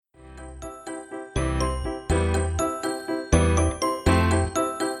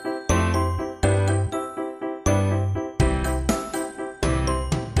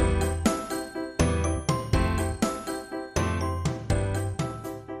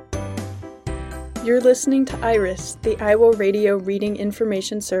You're listening to Iris, the Iowa Radio Reading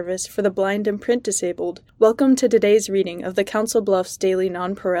Information Service for the blind and print disabled. Welcome to today's reading of the Council Bluffs Daily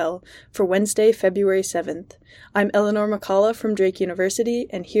Non-Pareil for Wednesday, February 7th. I'm Eleanor McCullough from Drake University,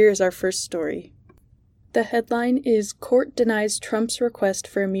 and here is our first story. The headline is Court Denies Trump's Request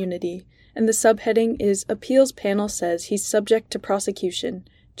for Immunity, and the subheading is Appeals Panel Says He's Subject to Prosecution.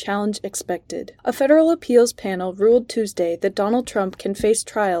 Challenge expected. A federal appeals panel ruled Tuesday that Donald Trump can face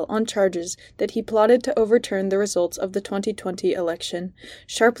trial on charges that he plotted to overturn the results of the 2020 election,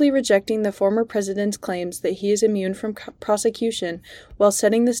 sharply rejecting the former president's claims that he is immune from prosecution while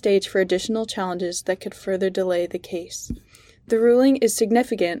setting the stage for additional challenges that could further delay the case. The ruling is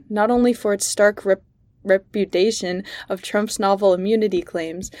significant not only for its stark repudiation of Trump's novel immunity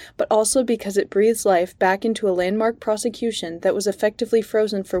claims, but also because it breathes life back into a landmark prosecution that was effectively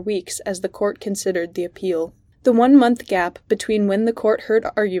frozen for weeks as the court considered the appeal. The 1-month gap between when the court heard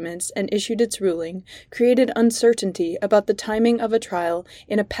arguments and issued its ruling created uncertainty about the timing of a trial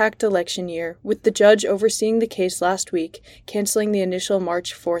in a packed election year, with the judge overseeing the case last week canceling the initial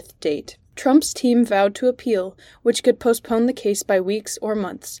March 4th date. Trump's team vowed to appeal, which could postpone the case by weeks or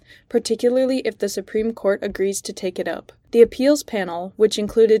months, particularly if the Supreme Court agrees to take it up. The appeals panel, which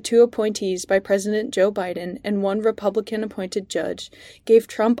included 2 appointees by President Joe Biden and 1 Republican-appointed judge, gave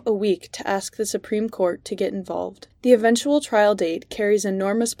Trump a week to ask the Supreme Court to get involved. The eventual trial date carries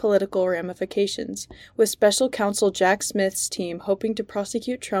enormous political ramifications, with special counsel Jack Smith's team hoping to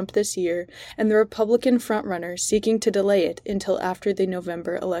prosecute Trump this year and the Republican frontrunner seeking to delay it until after the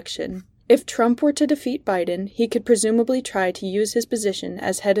November election. If Trump were to defeat Biden, he could presumably try to use his position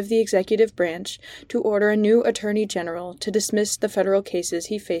as head of the executive branch to order a new attorney general to dismiss the federal cases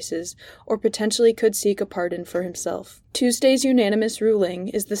he faces, or potentially could seek a pardon for himself. Tuesday's unanimous ruling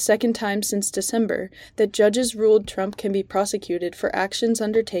is the second time since December that judges ruled Trump can be prosecuted for actions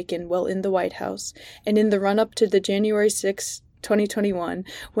undertaken while in the White House, and in the run-up to the January 6, 2021,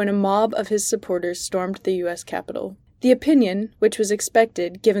 when a mob of his supporters stormed the U.S. Capitol. The opinion, which was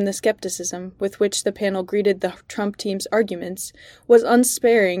expected given the skepticism with which the panel greeted the Trump team's arguments, was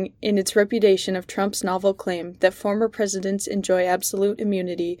unsparing in its repudiation of Trump's novel claim that former presidents enjoy absolute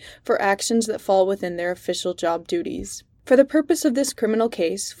immunity for actions that fall within their official job duties. For the purpose of this criminal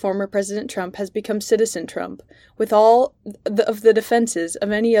case, former President Trump has become Citizen Trump, with all of the defenses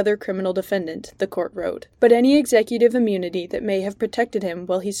of any other criminal defendant, the court wrote. But any executive immunity that may have protected him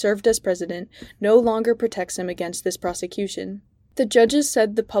while he served as president no longer protects him against this prosecution. The judges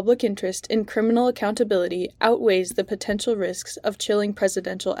said the public interest in criminal accountability outweighs the potential risks of chilling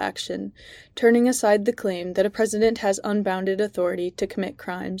presidential action, turning aside the claim that a president has unbounded authority to commit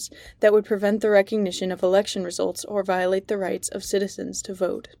crimes that would prevent the recognition of election results or violate the rights of citizens to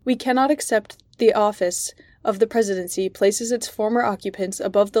vote. We cannot accept the office of the presidency places its former occupants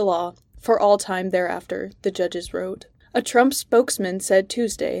above the law for all time thereafter, the judges wrote. A Trump spokesman said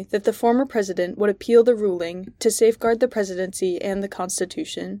Tuesday that the former president would appeal the ruling to safeguard the presidency and the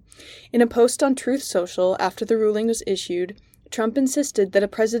Constitution. In a post on Truth Social after the ruling was issued, Trump insisted that a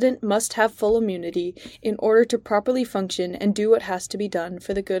president must have full immunity in order to properly function and do what has to be done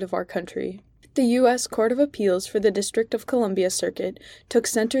for the good of our country. The U.S. Court of Appeals for the District of Columbia Circuit took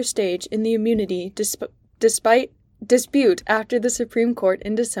center stage in the immunity dispute after the Supreme Court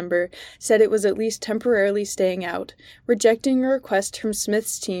in December said it was at least temporarily staying out, rejecting a request from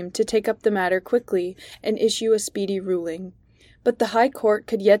Smith's team to take up the matter quickly and issue a speedy ruling. But the High Court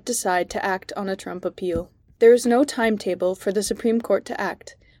could yet decide to act on a Trump appeal. There is no timetable for the Supreme Court to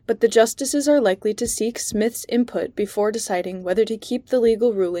act, but the justices are likely to seek Smith's input before deciding whether to keep the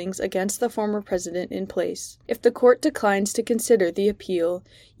legal rulings against the former president in place. If the court declines to consider the appeal,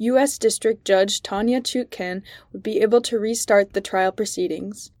 U.S. District Judge Tanya Chutkan would be able to restart the trial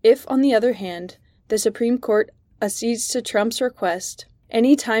proceedings. If, on the other hand, the Supreme Court accedes to Trump's request,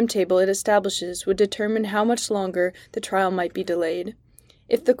 any timetable it establishes would determine how much longer the trial might be delayed.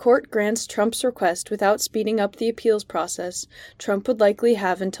 If the court grants Trump's request without speeding up the appeals process, Trump would likely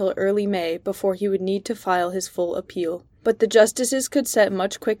have until early May before he would need to file his full appeal. But the justices could set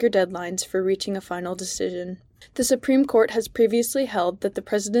much quicker deadlines for reaching a final decision. The Supreme Court has previously held that the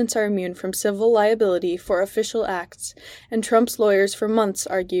presidents are immune from civil liability for official acts, and Trump's lawyers for months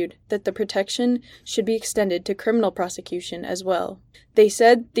argued that the protection should be extended to criminal prosecution as well. They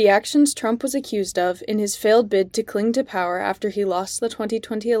said the actions Trump was accused of in his failed bid to cling to power after he lost the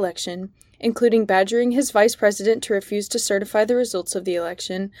 2020 election, including badgering his vice president to refuse to certify the results of the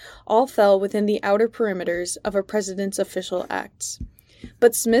election, all fell within the outer perimeters of a president's official acts.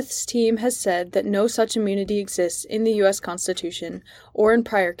 But Smith's team has said that no such immunity exists in the U.S. Constitution or in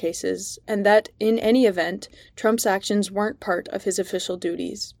prior cases, and that, in any event, Trump's actions weren't part of his official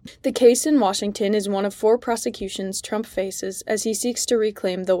duties. The case in Washington is one of 4 prosecutions Trump faces as he seeks to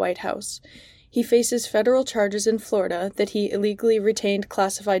reclaim the White House. He faces federal charges in Florida that he illegally retained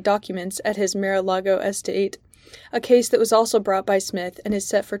classified documents at his Mar-a-Lago estate, a case that was also brought by Smith and is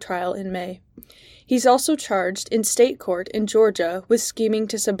set for trial in May. He's also charged in state court in Georgia with scheming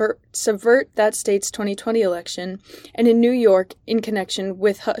to subvert that state's 2020 election, and in New York in connection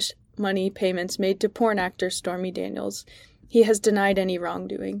with hush money payments made to porn actor Stormy Daniels. He has denied any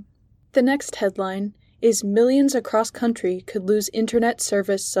wrongdoing. The next headline is millions across country could lose internet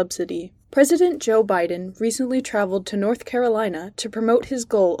service subsidy. President Joe Biden recently traveled to North Carolina to promote his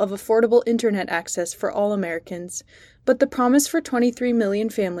goal of affordable internet access for all Americans, but the promise for 23 million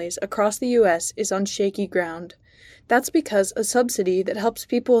families across the U.S. is on shaky ground. That's because a subsidy that helps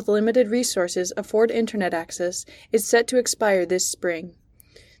people with limited resources afford internet access is set to expire this spring.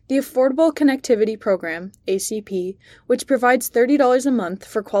 The Affordable Connectivity Program, ACP, which provides $30 a month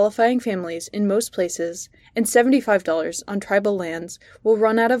for qualifying families in most places and $75 on tribal lands, will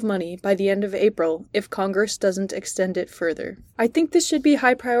run out of money by the end of April if Congress doesn't extend it further. I think this should be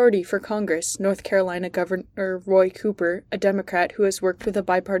high priority for Congress, North Carolina Governor Roy Cooper, a Democrat who has worked with a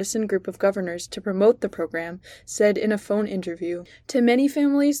bipartisan group of governors to promote the program, said in a phone interview. To many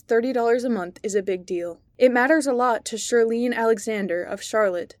families, $30 a month is a big deal. It matters a lot to Shirlene Alexander of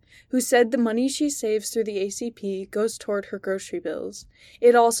Charlotte, who said the money she saves through the ACP goes toward her grocery bills.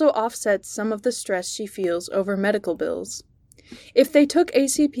 It also offsets some of the stress she feels over medical bills. If they took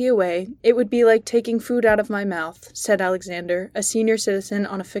ACP away, it would be like taking food out of my mouth, said Alexander, a senior citizen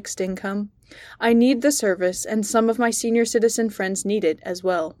on a fixed income. I need the service, and some of my senior citizen friends need it as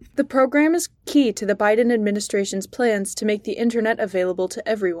well. The program is key to the Biden administration's plans to make the internet available to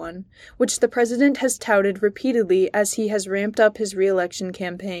everyone, which the president has touted repeatedly as he has ramped up his re-election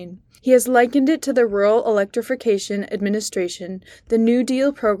campaign. He has likened it to the Rural Electrification Administration, the New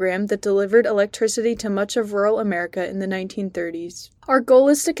Deal program that delivered electricity to much of rural America in the 1930s. Our goal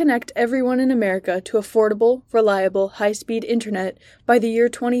is to connect everyone in America to affordable, reliable, high-speed internet by the year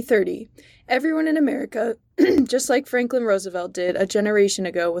 2030. Everyone in America, just like Franklin Roosevelt did a generation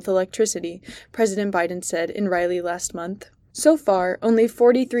ago with electricity, President Biden said in Raleigh last month. So far, only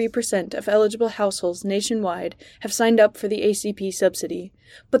 43% of eligible households nationwide have signed up for the ACP subsidy,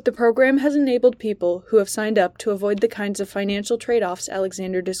 but the program has enabled people who have signed up to avoid the kinds of financial trade-offs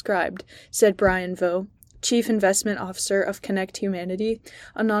Alexander described, said Brian Vo, Chief Investment Officer of Connect Humanity,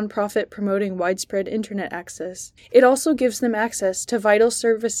 a nonprofit promoting widespread internet access. It also gives them access to vital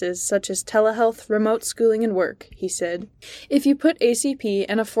services such as telehealth, remote schooling, and work, he said. If you put ACP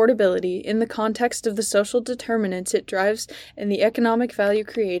and affordability in the context of the social determinants it drives and the economic value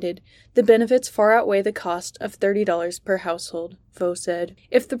created, the benefits far outweigh the cost of $30 per household, Vo said.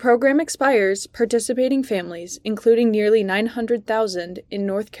 If the program expires, participating families, including nearly 900,000 in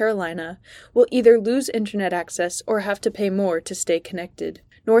North Carolina, will either lose internet access or have to pay more to stay connected.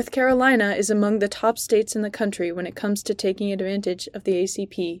 North Carolina is among the top states in the country when it comes to taking advantage of the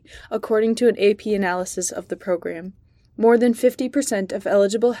ACP, according to an AP analysis of the program. More than 50% of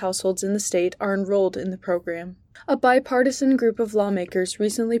eligible households in the state are enrolled in the program. A bipartisan group of lawmakers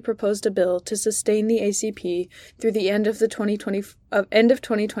recently proposed a bill to sustain the ACP through the end of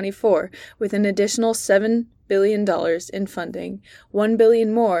 2024 with an additional $7 billion in funding, $1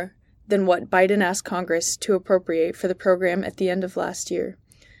 billion more than what Biden asked Congress to appropriate for the program at the end of last year.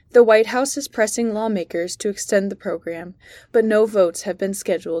 The White House is pressing lawmakers to extend the program, but no votes have been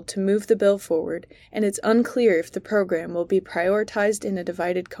scheduled to move the bill forward, and it's unclear if the program will be prioritized in a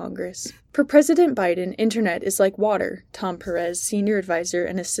divided Congress. For President Biden, internet is like water, Tom Perez, senior advisor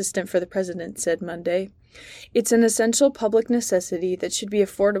and assistant for the president, said Monday. It's an essential public necessity that should be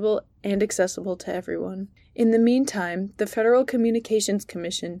affordable and accessible to everyone. In the meantime, the Federal Communications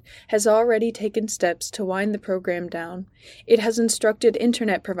Commission has already taken steps to wind the program down. It has instructed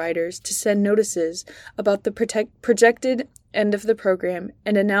internet providers to send notices about the projected end of the program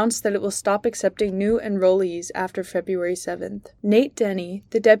and announced that it will stop accepting new enrollees after February 7th. Nate Denny,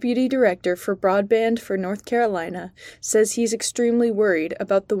 the Deputy Director for Broadband for North Carolina, says he's extremely worried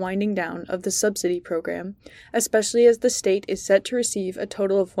about the winding down of the subsidy program, especially as the state is set to receive a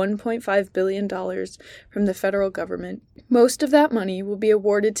total of $1.5 billion from the federal government. Most of that money will be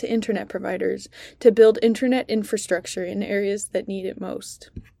awarded to internet providers to build internet infrastructure in areas that need it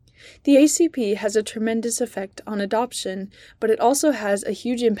most. The ACP has a tremendous effect on adoption, but it also has a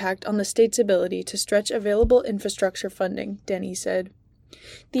huge impact on the state's ability to stretch available infrastructure funding, Denny said.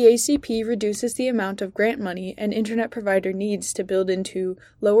 The ACP reduces the amount of grant money an internet provider needs to build into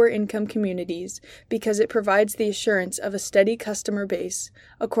lower-income communities because it provides the assurance of a steady customer base,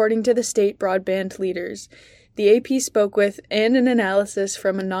 according to the state broadband leaders the AP spoke with and an analysis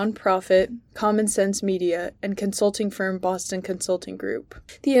from a nonprofit, Common Sense Media, and consulting firm Boston Consulting Group.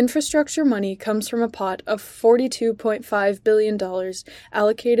 The infrastructure money comes from a pot of $42.5 billion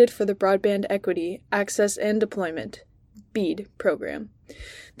allocated for the Broadband Equity, Access and Deployment BEAD program,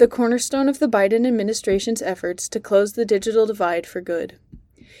 the cornerstone of the Biden administration's efforts to close the digital divide for good.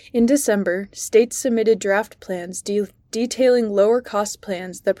 In December, states submitted draft plans detailing lower-cost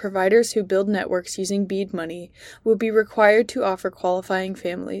plans that providers who build networks using BEAD money will be required to offer qualifying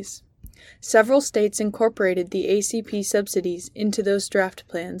families. Several states incorporated the ACP subsidies into those draft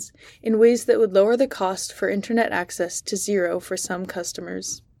plans in ways that would lower the cost for internet access to zero for some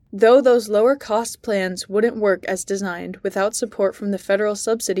customers. Though those lower-cost plans wouldn't work as designed without support from the federal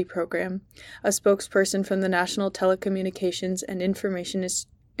subsidy program, a spokesperson from the National Telecommunications and Information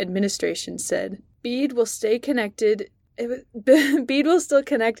Administration said, BEAD will still connect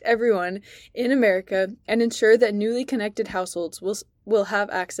everyone in America and ensure that newly connected households will have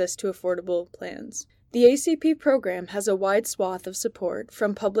access to affordable plans. The ACP program has a wide swath of support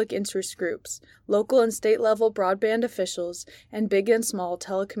from public interest groups, local and state-level broadband officials, and big and small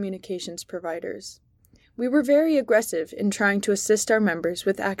telecommunications providers. We were very aggressive in trying to assist our members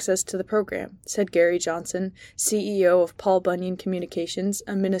with access to the program, said Gary Johnson, CEO of Paul Bunyan Communications,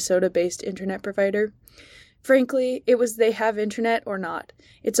 a Minnesota-based internet provider. Frankly, it was they have internet or not.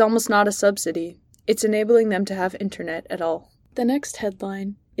 It's almost not a subsidy. It's enabling them to have internet at all. The next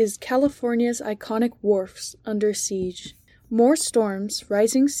headline is California's iconic wharfs under siege. More storms,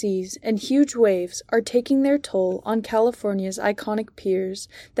 rising seas, and huge waves are taking their toll on California's iconic piers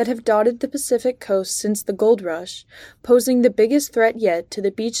that have dotted the Pacific coast since the gold rush, posing the biggest threat yet to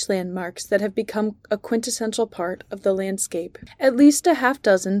the beach landmarks that have become a quintessential part of the landscape. At least a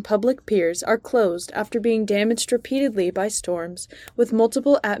half-dozen public piers are closed after being damaged repeatedly by storms, with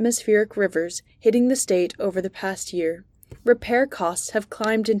multiple atmospheric rivers hitting the state over the past year. Repair costs have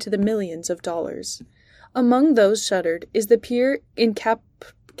climbed into the millions of dollars. Among those shuttered is the pier in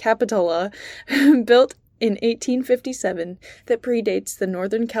Capitola, built in 1857, that predates the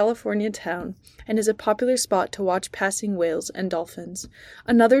Northern California town and is a popular spot to watch passing whales and dolphins.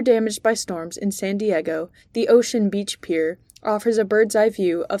 Another damaged by storms in San Diego, the Ocean Beach Pier, offers a bird's-eye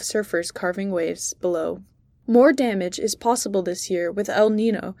view of surfers carving waves below. More damage is possible this year with El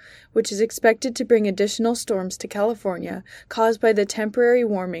Niño, which is expected to bring additional storms to California caused by the temporary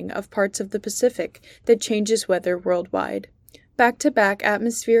warming of parts of the Pacific that changes weather worldwide. Back-to-back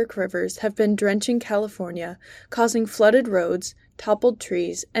atmospheric rivers have been drenching California, causing flooded roads, toppled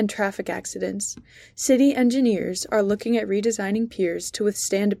trees, and traffic accidents. City engineers are looking at redesigning piers to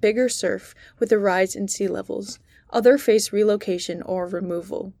withstand bigger surf with a rise in sea levels. Others face relocation or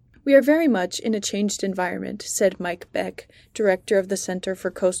removal. We are very much in a changed environment, said Mike Beck, director of the Center for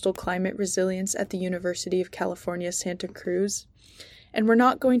Coastal Climate Resilience at the University of California, Santa Cruz. And we're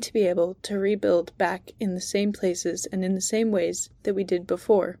not going to be able to rebuild back in the same places and in the same ways that we did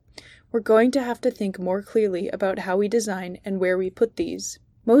before. We're going to have to think more clearly about how we design and where we put these.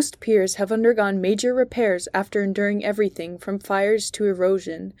 Most piers have undergone major repairs after enduring everything from fires to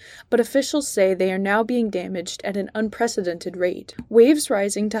erosion, but officials say they are now being damaged at an unprecedented rate. Waves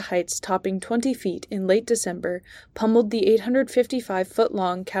rising to heights topping 20 feet in late December pummeled the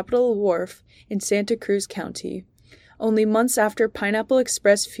 855-foot-long Capitol Wharf in Santa Cruz County. Only months after Pineapple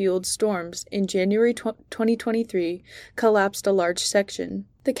Express-fueled storms in January 2023 collapsed a large section.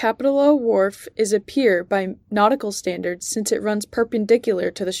 The Capitol Wharf is a pier by nautical standards since it runs perpendicular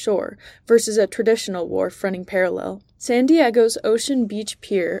to the shore versus a traditional wharf running parallel. San Diego's Ocean Beach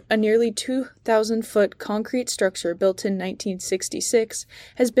Pier, a nearly 2,000-foot concrete structure built in 1966,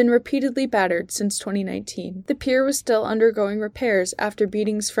 has been repeatedly battered since 2019. The pier was still undergoing repairs after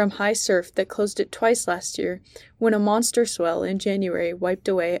beatings from high surf that closed it twice last year, when a monster swell in January wiped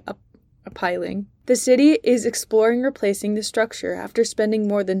away a piling. The city is exploring replacing the structure after spending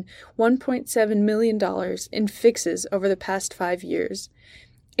more than $1.7 million in fixes over the past 5 years.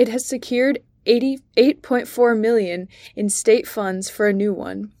 It has secured $88.4 million in state funds for a new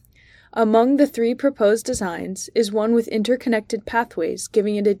one. Among the 3 proposed designs is one with interconnected pathways,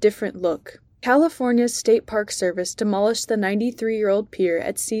 giving it a different look. California's State Park Service demolished the 93-year-old pier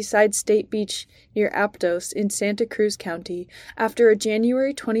at Seaside State Beach near Aptos in Santa Cruz County after a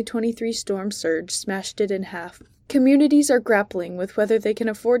January 2023 storm surge smashed it in half. Communities are grappling with whether they can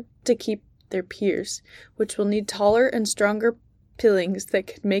afford to keep their piers, which will need taller and stronger pilings that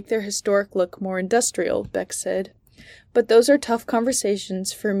could make their historic look more industrial, Beck said. But those are tough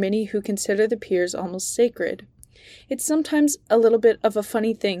conversations for many who consider the piers almost sacred. It's sometimes a little bit of a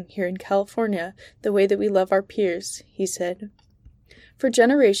funny thing here in California, the way that we love our piers, he said. For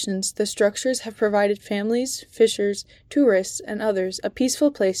generations, the structures have provided families, fishers, tourists, and others a peaceful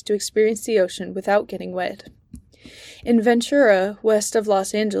place to experience the ocean without getting wet. In Ventura, west of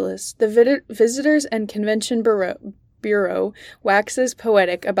Los Angeles, the Visitors and Convention Bureau waxes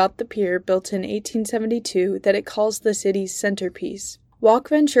poetic about the pier built in 1872 that it calls the city's centerpiece. Walk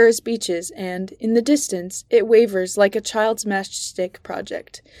Ventura's beaches and, in the distance, it wavers like a child's matchstick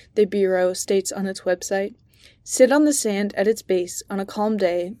project, the Bureau states on its website. Sit on the sand at its base on a calm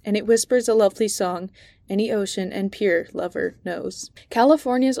day, and it whispers a lovely song any ocean and pier lover knows.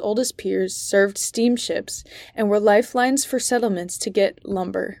 California's oldest piers served steamships and were lifelines for settlements to get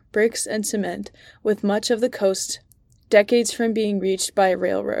lumber, bricks, and cement, with much of the coast decades from being reached by a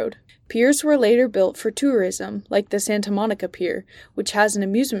railroad. Piers were later built for tourism, like the Santa Monica Pier, which has an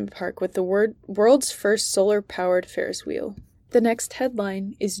amusement park with the world's first solar-powered Ferris wheel. The next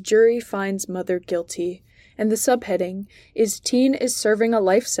headline is Jury Finds Mother Guilty, and the subheading is Teen is Serving a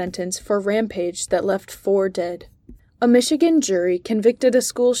Life Sentence for Rampage That Left 4 Dead. A Michigan jury convicted a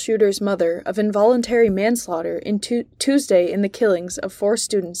school shooter's mother of involuntary manslaughter in Tuesday in the killings of 4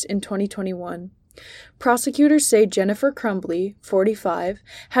 students in 2021. Prosecutors say Jennifer Crumbly, 45,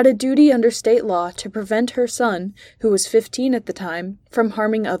 had a duty under state law to prevent her son, who was 15 at the time, from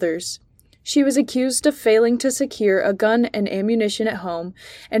harming others. She was accused of failing to secure a gun and ammunition at home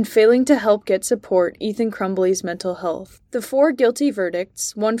and failing to help get support Ethan Crumbly's mental health. The 4 guilty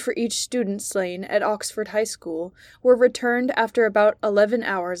verdicts, one for each student slain at Oxford High School, were returned after about 11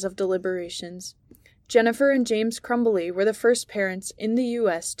 hours of deliberations. Jennifer and James Crumbly were the first parents in the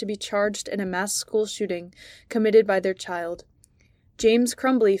U.S. to be charged in a mass school shooting committed by their child. James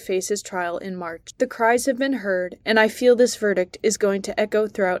Crumbly faces trial in March. The cries have been heard, and I feel this verdict is going to echo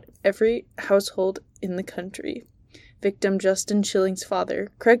throughout every household in the country. Victim Justin Schilling's father,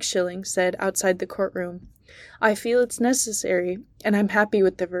 Craig Schilling, said outside the courtroom. I feel it's necessary, and I'm happy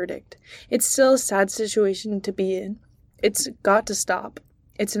with the verdict. It's still a sad situation to be in. It's got to stop.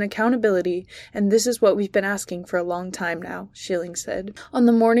 It's an accountability, and this is what we've been asking for a long time now, Schilling said. On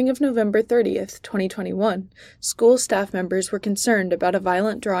the morning of November 30th, 2021, school staff members were concerned about a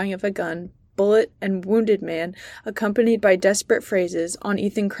violent drawing of a gun, bullet, and wounded man, accompanied by desperate phrases on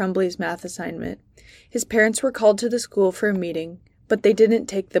Ethan Crumbly's math assignment. His parents were called to the school for a meeting, but they didn't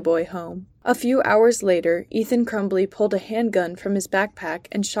take the boy home. A few hours later, Ethan Crumbly pulled a handgun from his backpack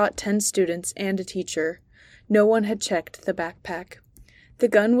and shot 10 students and a teacher. No one had checked the backpack. The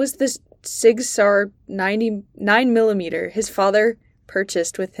gun was the Sig Sauer 9mm his father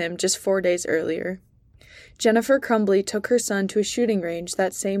purchased with him just 4 days earlier. Jennifer Crumbly took her son to a shooting range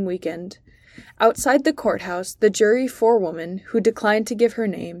that same weekend. Outside the courthouse, the jury forewoman, who declined to give her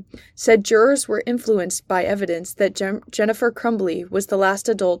name, said jurors were influenced by evidence that Jennifer Crumbly was the last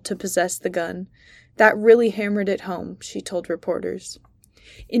adult to possess the gun. That really hammered it home, she told reporters.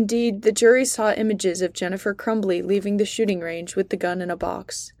 Indeed, the jury saw images of Jennifer Crumbly leaving the shooting range with the gun in a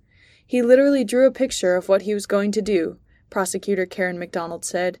box. He literally drew a picture of what he was going to do, prosecutor Karen McDonald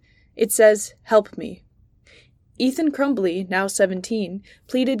said. It says, "Help me." Ethan Crumbly, now 17,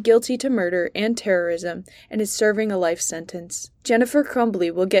 pleaded guilty to murder and terrorism and is serving a life sentence. Jennifer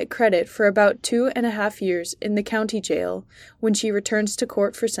Crumbly will get credit for about 2.5 years in the county jail when she returns to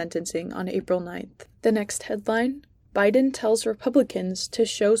court for sentencing on April 9th. The next headline: Biden tells Republicans to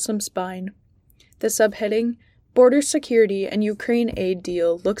show some spine. The subheading, Border Security and Ukraine Aid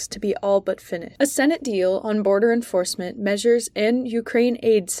Deal looks to be all but finished. A Senate deal on border enforcement measures and Ukraine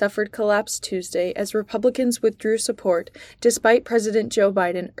aid suffered collapse Tuesday as Republicans withdrew support, despite President Joe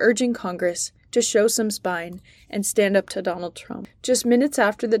Biden urging Congress to show some spine and stand up to Donald Trump. Just minutes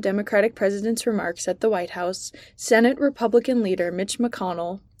after the Democratic president's remarks at the White House, Senate Republican leader Mitch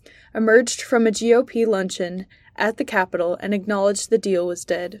McConnell emerged from a GOP luncheon at the Capitol and acknowledged the deal was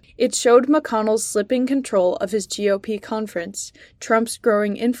dead. It showed McConnell's slipping control of his GOP conference, Trump's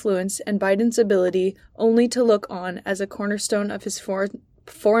growing influence, and Biden's ability only to look on as a cornerstone of his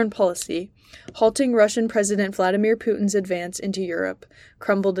foreign policy, halting Russian President Vladimir Putin's advance into Europe,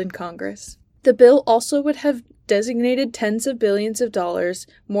 crumbled in Congress. The bill also would have designated tens of billions of dollars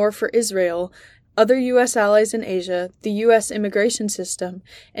more for Israel, other U.S. allies in Asia, the U.S. immigration system,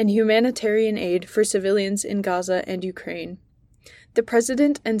 and humanitarian aid for civilians in Gaza and Ukraine. The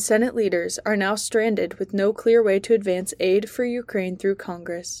President and Senate leaders are now stranded with no clear way to advance aid for Ukraine through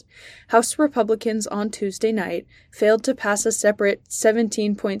Congress. House Republicans on Tuesday night failed to pass a separate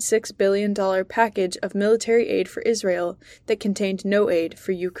 $17.6 billion package of military aid for Israel that contained no aid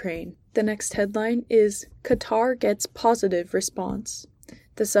for Ukraine. The next headline is Qatar gets positive response.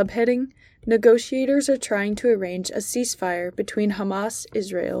 The subheading, Negotiators are trying to arrange a ceasefire between Hamas and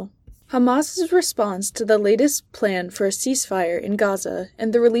Israel. Hamas's response to the latest plan for a ceasefire in Gaza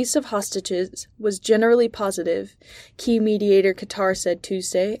and the release of hostages was generally positive, key mediator Qatar said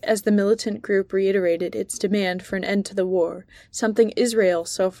Tuesday, as the militant group reiterated its demand for an end to the war, something Israel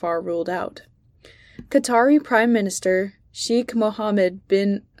so far ruled out. Qatari Prime Minister Sheikh Mohammed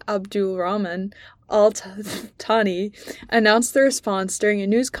bin Abdulrahman Al Thani announced the response during a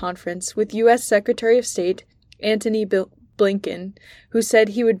news conference with U.S. Secretary of State Antony Blinken, who said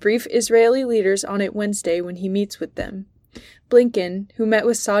he would brief Israeli leaders on it Wednesday when he meets with them. Blinken, who met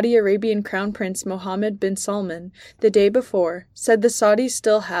with Saudi Arabian Crown Prince Mohammed bin Salman the day before, said the Saudis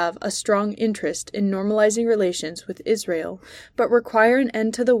still have a strong interest in normalizing relations with Israel, but require an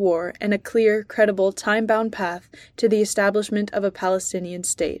end to the war and a clear, credible, time-bound path to the establishment of a Palestinian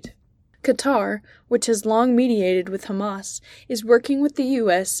state. Qatar, which has long mediated with Hamas, is working with the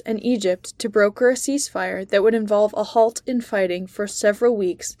U.S. and Egypt to broker a ceasefire that would involve a halt in fighting for several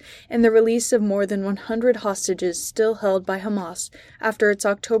weeks and the release of more than 100 hostages still held by Hamas after its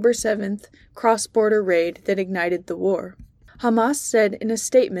October 7th cross-border raid that ignited the war. Hamas said in a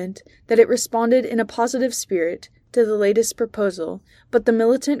statement that it responded in a positive spirit to the latest proposal, but the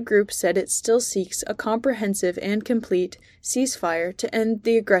militant group said it still seeks a comprehensive and complete ceasefire to end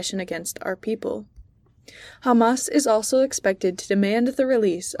the aggression against our people. Hamas is also expected to demand the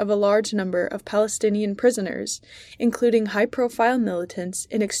release of a large number of Palestinian prisoners, including high-profile militants,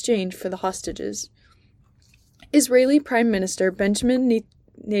 in exchange for the hostages. Israeli Prime Minister Benjamin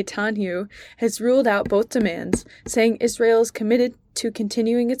Netanyahu has ruled out both demands, saying Israel is committed to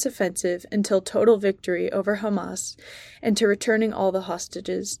continuing its offensive until total victory over Hamas and to returning all the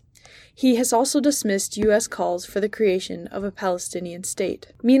hostages. He has also dismissed U.S. calls for the creation of a Palestinian state.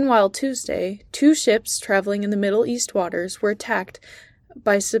 Meanwhile, Tuesday, 2 ships traveling in the Middle East waters were attacked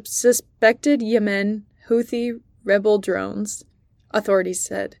by suspected Yemen Houthi rebel drones, authorities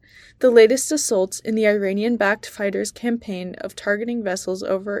said. The latest assaults in the Iranian-backed fighters' campaign of targeting vessels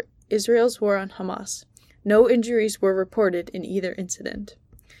over Israel's war on Hamas. No injuries were reported in either incident.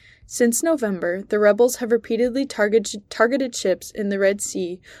 Since November, the rebels have repeatedly targeted ships in the Red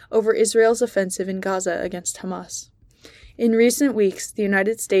Sea over Israel's offensive in Gaza against Hamas. In recent weeks, the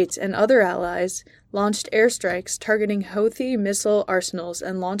United States and other allies launched airstrikes targeting Houthi missile arsenals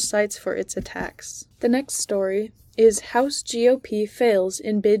and launch sites for its attacks. The next story is House GOP fails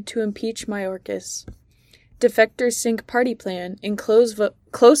in bid to impeach Mayorkas. Defectors sink party plan in close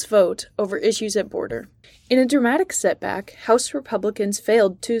vote over issues at border. In a dramatic setback, House Republicans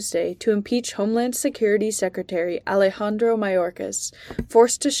failed Tuesday to impeach Homeland Security Secretary Alejandro Mayorkas,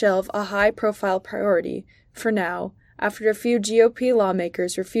 forced to shelve a high-profile priority, for now, after a few GOP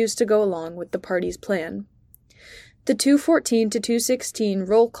lawmakers refused to go along with the party's plan. The 214 to 216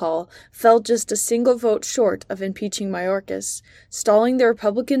 roll call fell just a single vote short of impeaching Mayorkas, stalling the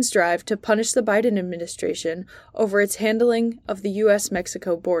Republicans' drive to punish the Biden administration over its handling of the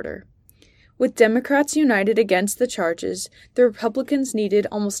U.S.-Mexico border. With Democrats united against the charges, the Republicans needed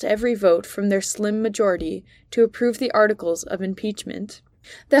almost every vote from their slim majority to approve the articles of impeachment.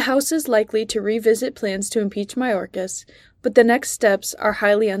 The House is likely to revisit plans to impeach Mayorkas, but the next steps are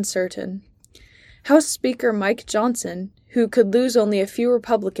highly uncertain. House Speaker Mike Johnson, who could lose only a few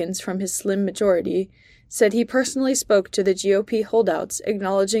Republicans from his slim majority, said he personally spoke to the GOP holdouts,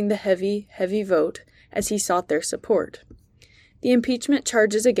 acknowledging the heavy vote as he sought their support. The impeachment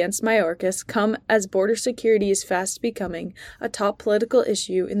charges against Mayorkas come as border security is fast becoming a top political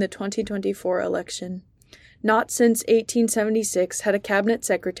issue in the 2024 election. Not since 1876 had a cabinet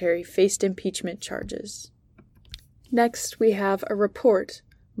secretary faced impeachment charges. Next, we have a report.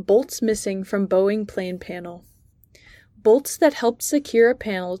 Bolts missing from Boeing plane panel. Bolts that helped secure a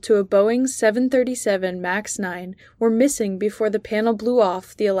panel to a Boeing 737 MAX 9 were missing before the panel blew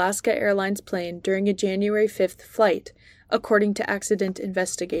off the Alaska Airlines plane during a January 5th flight, according to accident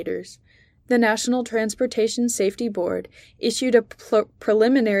investigators. The National Transportation Safety Board issued a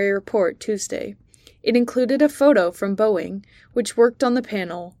preliminary report Tuesday. It included a photo from Boeing, which worked on the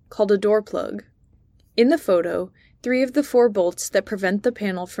panel, called a door plug. In the photo, 3 of the 4 bolts that prevent the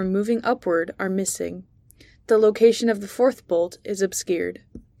panel from moving upward are missing. The location of the 4th bolt is obscured.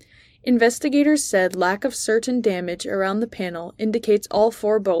 Investigators said lack of certain damage around the panel indicates all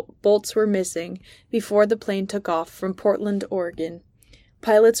 4 bolts were missing before the plane took off from Portland, Oregon.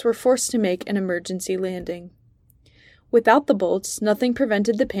 Pilots were forced to make an emergency landing. Without the bolts, nothing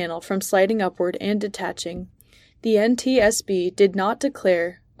prevented the panel from sliding upward and detaching. The NTSB did not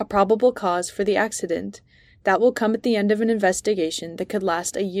declare a probable cause for the accident. That will come at the end of an investigation that could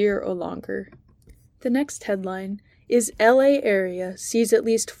last a year or longer. The next headline is LA area sees at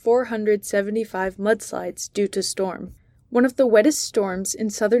least 475 mudslides due to storm. One of the wettest storms in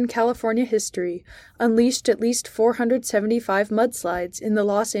Southern California history unleashed at least 475 mudslides in the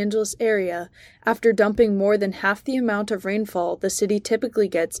Los Angeles area after dumping more than half the amount of rainfall the city typically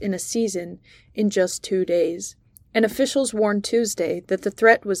gets in a season in just 2 days. And officials warned Tuesday that the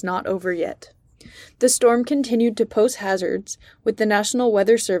threat was not over yet. The storm continued to pose hazards, with the National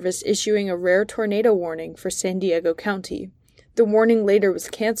Weather Service issuing a rare tornado warning for San Diego County. The warning later was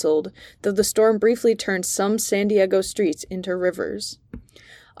canceled, though the storm briefly turned some San Diego streets into rivers.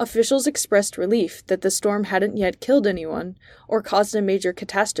 Officials expressed relief that the storm hadn't yet killed anyone or caused a major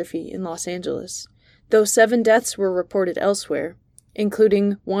catastrophe in Los Angeles, though 7 deaths were reported elsewhere,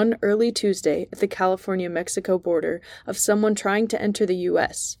 including one early Tuesday at the California-Mexico border of someone trying to enter the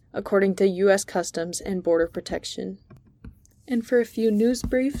U.S., according to U.S. Customs and Border Protection. And for a few news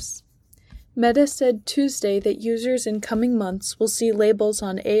briefs, Meta said Tuesday that users in coming months will see labels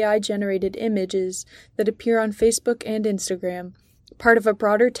on AI-generated images that appear on Facebook and Instagram, part of a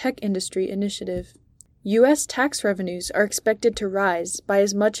broader tech industry initiative. U.S. tax revenues are expected to rise by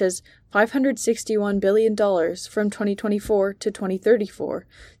as much as $561 billion from 2024 to 2034,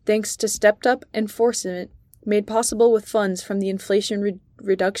 thanks to stepped-up enforcement made possible with funds from the Inflation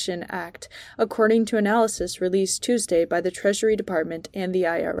Reduction Act, according to analysis released Tuesday by the Treasury Department and the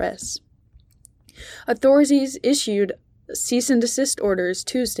IRS. Authorities issued cease and desist orders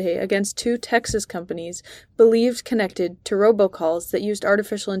Tuesday against 2 Texas companies believed connected to robocalls that used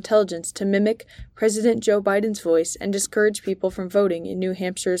artificial intelligence to mimic President Joe Biden's voice and discourage people from voting in New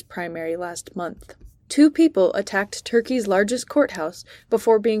Hampshire's primary last month. 2 people attacked Turkey's largest courthouse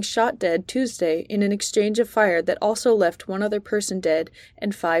before being shot dead Tuesday in an exchange of fire that also left 1 other person dead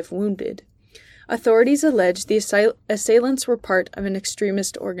and 5 wounded. Authorities allege the assailants were part of an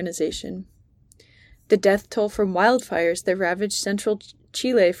extremist organization. The death toll from wildfires that ravaged central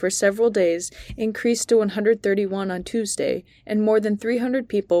Chile for several days increased to 131 on Tuesday, and more than 300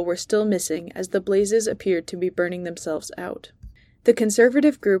 people were still missing as the blazes appeared to be burning themselves out. The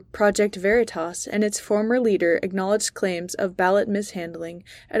conservative group Project Veritas and its former leader acknowledged claims of ballot mishandling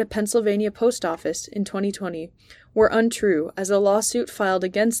at a Pennsylvania post office in 2020 were untrue, as a lawsuit filed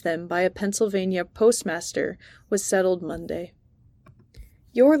against them by a Pennsylvania postmaster was settled Monday.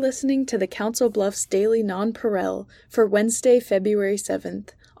 You're listening to the Council Bluffs Daily Non-Pareil for Wednesday, February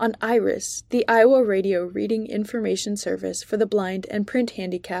 7th on IRIS, the Iowa Radio Reading Information Service for the Blind and Print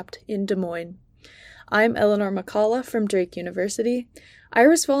Handicapped in Des Moines. I'm Eleanor McCullough from Drake University.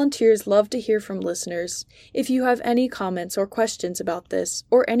 IRIS volunteers love to hear from listeners. If you have any comments or questions about this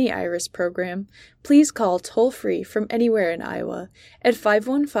or any IRIS program, please call toll-free from anywhere in Iowa at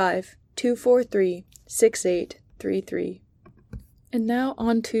 515-243-6833. And now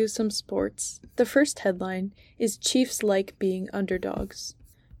on to some sports. The first headline is Chiefs like being underdogs.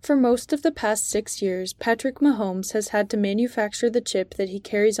 For most of the past 6 years, Patrick Mahomes has had to manufacture the chip that he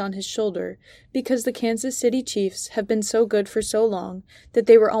carries on his shoulder because the Kansas City Chiefs have been so good for so long that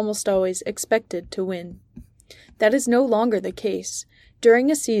they were almost always expected to win. That is no longer the case. During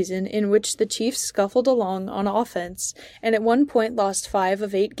a season in which the Chiefs scuffled along on offense and at one point lost 5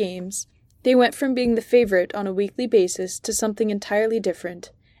 of 8 games, they went from being the favorite on a weekly basis to something entirely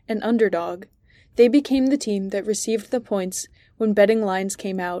different, an underdog. They became the team that received the points when betting lines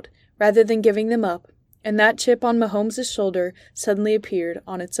came out, rather than giving them up, and that chip on Mahomes' shoulder suddenly appeared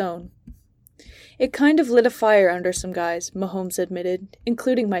on its own. It kind of lit a fire under some guys, Mahomes admitted,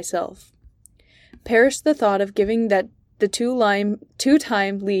 including myself. Perish the thought of giving the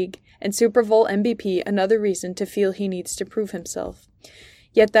two-time league and Super Bowl MVP another reason to feel he needs to prove himself.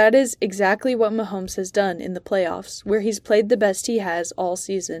 Yet that is exactly what Mahomes has done in the playoffs, where he's played the best he has all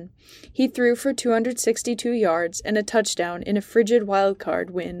season. He threw for 262 yards and a touchdown in a frigid wildcard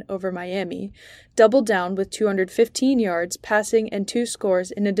win over Miami, doubled down with 215 yards passing and 2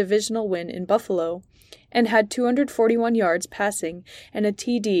 scores in a divisional win in Buffalo, and had 241 yards passing and a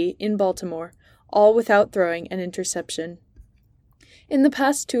TD in Baltimore, all without throwing an interception. In the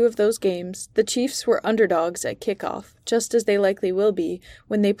past 2 of those games, the Chiefs were underdogs at kickoff, just as they likely will be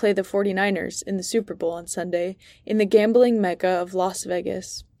when they play the 49ers in the Super Bowl on Sunday, in the gambling mecca of Las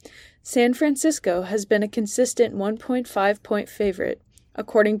Vegas. San Francisco has been a consistent 1.5-point favorite,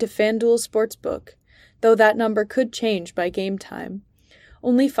 according to FanDuel Sportsbook, though that number could change by game time.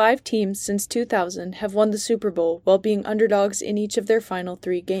 Only 5 teams since 2000 have won the Super Bowl while being underdogs in each of their final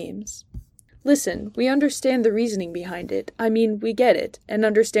 3 games. Listen, we understand the reasoning behind it. I mean, we get it, and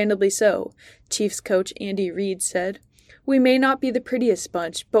understandably so, Chiefs coach Andy Reid said. We may not be the prettiest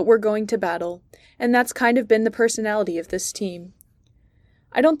bunch, but we're going to battle, and that's kind of been the personality of this team."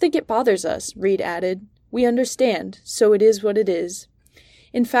 "I don't think it bothers us," Reed added. "We understand, so it is what it is."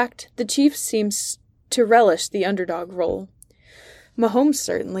 In fact, the Chiefs seems to relish the underdog role. Mahomes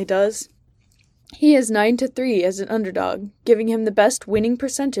certainly does. He is 9-3 as an underdog, giving him the best winning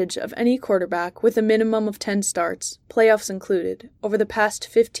percentage of any quarterback with a minimum of 10 starts, playoffs included, over the past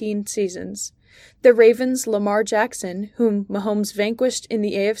 15 seasons. The Ravens' Lamar Jackson, whom Mahomes vanquished in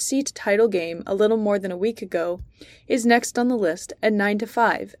the AFC title game a little more than a week ago, is next on the list at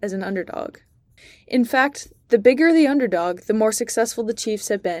 9-5 as an underdog. In fact, the bigger the underdog, the more successful the Chiefs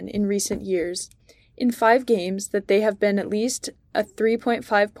have been in recent years. In 5 games that they have been at least a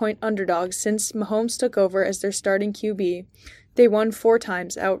 3.5-point underdog since Mahomes took over as their starting QB, they won 4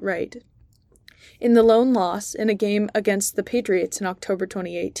 times outright. In the lone loss in a game against the Patriots in October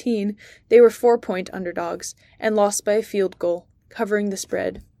 2018, they were 4-point underdogs and lost by a field goal, covering the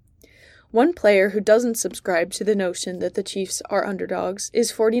spread. One player who doesn't subscribe to the notion that the Chiefs are underdogs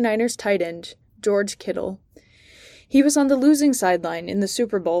is 49ers tight end George Kittle. He was on the losing sideline in the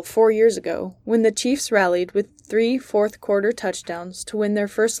Super Bowl 4 years ago, when the Chiefs rallied with 3 fourth-quarter touchdowns to win their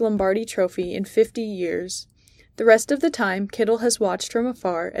first Lombardi trophy in 50 years. The rest of the time, Kittle has watched from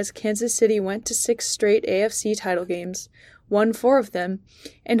afar as Kansas City went to 6 straight AFC title games, won 4 of them,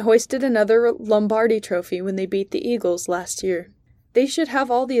 and hoisted another Lombardi trophy when they beat the Eagles last year. "They should have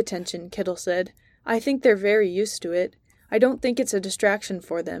all the attention," Kittle said. "I think they're very used to it. I don't think it's a distraction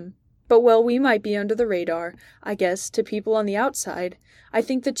for them. But while we might be under the radar, I guess, to people on the outside, I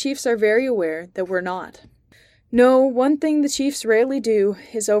think the Chiefs are very aware that we're not." No, one thing the Chiefs rarely do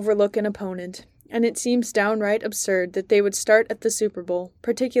is overlook an opponent, and it seems downright absurd that they would start at the Super Bowl,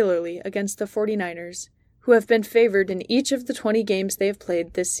 particularly against the 49ers, who have been favored in each of the 20 games they have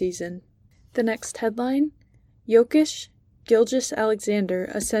played this season. The next headline: Jokic, Gilgeous-Alexander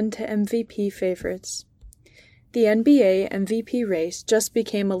ascend to MVP favorites. The NBA MVP race just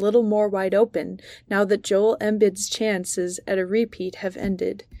became a little more wide open now that Joel Embiid's chances at a repeat have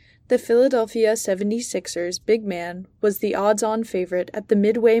ended. The Philadelphia 76ers big man was the odds-on favorite at the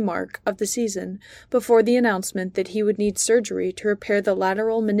midway mark of the season before the announcement that he would need surgery to repair the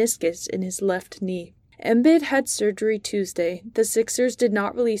lateral meniscus in his left knee. Embiid had surgery Tuesday. The Sixers did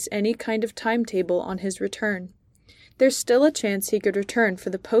not release any kind of timetable on his return. There's still a chance he could return for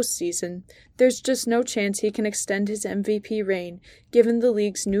the postseason. There's just no chance he can extend his MVP reign, given the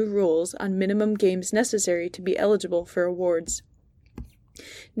league's new rules on minimum games necessary to be eligible for awards.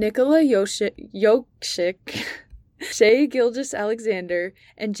 Nikola Jokic, Shai Gilgeous-Alexander,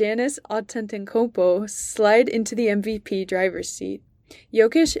 and Giannis Antetokounmpo slide into the MVP driver's seat.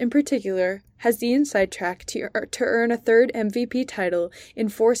 Jokic, in particular, has the inside track to earn a 3rd MVP title in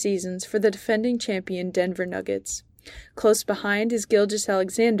 4 seasons for the defending champion Denver Nuggets. Close behind is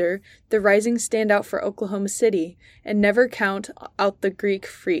Gilgeous-Alexander, the rising standout for Oklahoma City, and never count out the Greek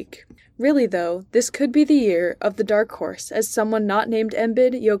freak. Really, though, this could be the year of the dark horse, as someone not named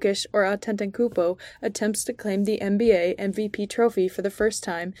Embiid, Jokic, or Antetokounmpo attempts to claim the NBA MVP trophy for the first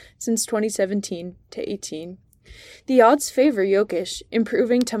time since 2017-18. The odds favor Jokic,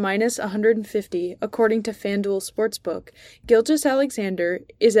 improving to minus 150, according to FanDuel Sportsbook. Gilgeous-Alexander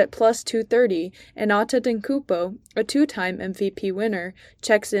is at plus 230, and Antetokounmpo, a 2-time MVP winner,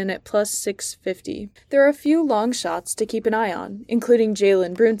 checks in at plus 650. There are a few long shots to keep an eye on, including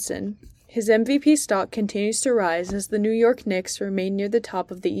Jalen Brunson. His MVP stock continues to rise as the New York Knicks remain near the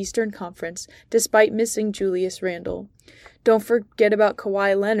top of the Eastern Conference, despite missing Julius Randle. Don't forget about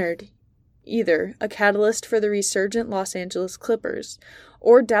Kawhi Leonard either, a catalyst for the resurgent Los Angeles Clippers,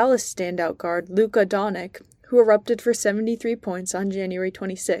 or Dallas standout guard Luka Doncic, who erupted for 73 points on January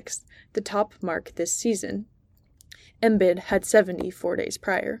 26th, the top mark this season. Embiid had 70 4 days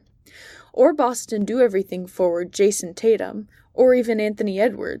prior. Or Boston do-everything forward Jason Tatum, or even Anthony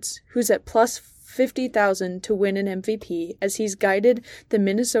Edwards, who's at plus 50,000 to win an MVP as he's guided the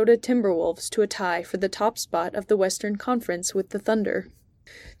Minnesota Timberwolves to a tie for the top spot of the Western Conference with the Thunder.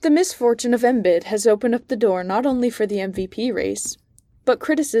 The misfortune of Embiid has opened up the door not only for the MVP race, but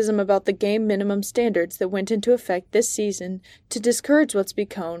criticism about the game minimum standards that went into effect this season to discourage what's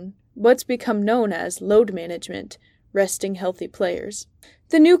become known as load management, resting healthy players.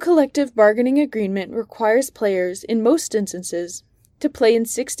 The new collective bargaining agreement requires players, in most instances, to play in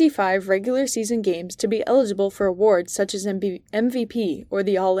 65 regular season games to be eligible for awards such as MVP or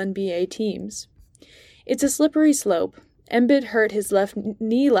the All-NBA teams. It's a slippery slope. Embiid hurt his left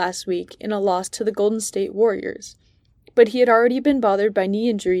knee last week in a loss to the Golden State Warriors, but he had already been bothered by knee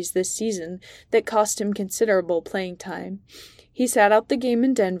injuries this season that cost him considerable playing time. He sat out the game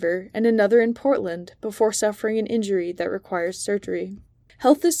in Denver and another in Portland before suffering an injury that requires surgery.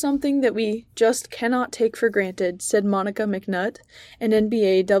 Health is something that we just cannot take for granted, said Monica McNutt, an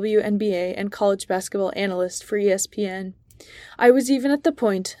NBA, WNBA, and college basketball analyst for ESPN. I was even at the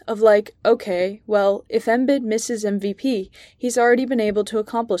point of like, okay, well, if Embiid misses MVP, he's already been able to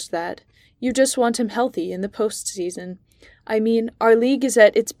accomplish that. You just want him healthy in the postseason. I mean, our league is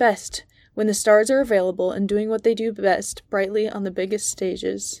at its best when the stars are available and doing what they do best brightly on the biggest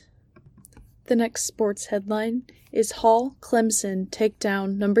stages. The next sports headline is Hall, Clemson take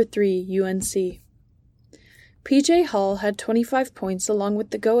down number 3 UNC. P.J. Hall had 25 points along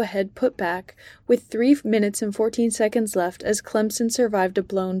with the go-ahead putback with 3 minutes and 14 seconds left as Clemson survived a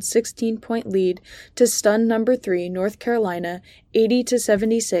blown 16-point lead to stun number 3 North Carolina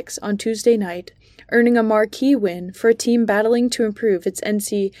 80-76 on Tuesday night, earning a marquee win for a team battling to improve its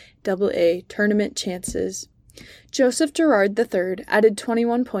NCAA tournament chances. Joseph Girard III added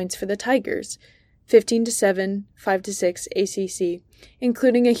 21 points for the Tigers, 15-7, 5-6 ACC,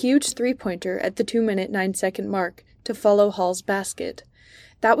 including a huge three-pointer at the 2-minute 9-second mark to follow Hall's basket.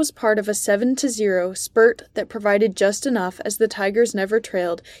 That was part of a 7-0 spurt that provided just enough as the Tigers never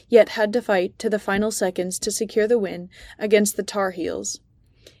trailed, yet had to fight to the final seconds to secure the win against the Tar Heels,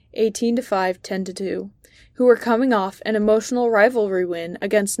 18-5, 10-2, who were coming off an emotional rivalry win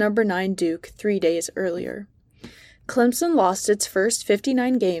against number 9 Duke 3 days earlier. Clemson lost its first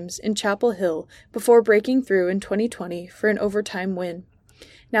 59 games in Chapel Hill before breaking through in 2020 for an overtime win.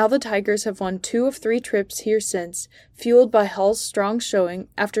 Now the Tigers have won 2 of 3 trips here since, fueled by Hall's strong showing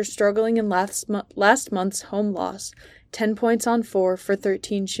after struggling in last month's home loss, 10 points on 4 for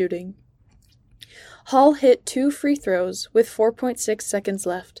 13 shooting. Hall hit 2 free throws with 4.6 seconds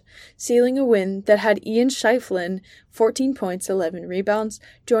left, sealing a win that had Ian Shiflin, 14 points, 11 rebounds,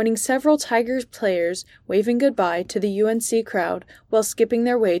 joining several Tigers players waving goodbye to the UNC crowd while skipping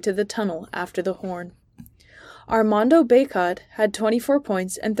their way to the tunnel after the horn. Armando Bacot had 24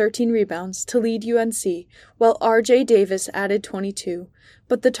 points and 13 rebounds to lead UNC, while R.J. Davis added 22,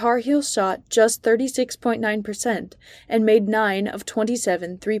 but the Tar Heels shot just 36.9% and made 9 of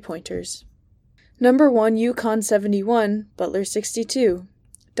 27 three-pointers. Number 1 UConn 71, Butler 62.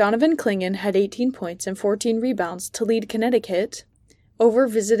 Donovan Clingan had 18 points and 14 rebounds to lead Connecticut over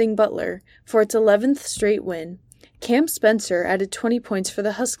visiting Butler for its 11th straight win. Cam Spencer added 20 points for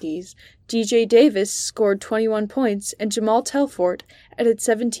the Huskies, DJ Davis scored 21 points, and Jamal Telfort added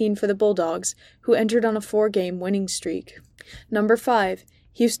 17 for the Bulldogs, who entered on a 4-game winning streak. Number 5,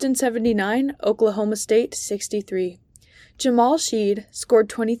 Houston 79, Oklahoma State 63. Jamal Sheed scored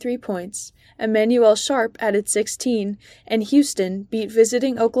 23 points, Emmanuel Sharp added 16, and Houston beat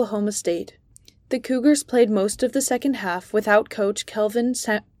visiting Oklahoma State. The Cougars played most of the second half without coach Kelvin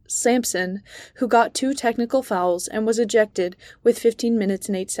Sampson, who got 2 technical fouls and was ejected with 15 minutes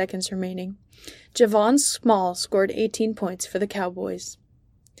and 8 seconds remaining. Javon Small scored 18 points for the Cowboys.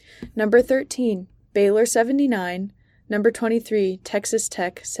 Number 13, Baylor 79, number 23, Texas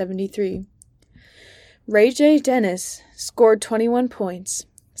Tech 73. Ray J. Dennis scored 21 points.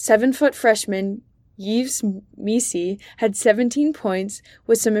 7-foot freshman Yves Misi had 17 points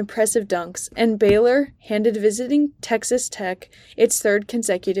with some impressive dunks, and Baylor handed visiting Texas Tech its 3rd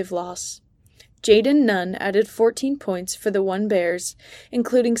consecutive loss. Jaden Nunn added 14 points for the One Bears,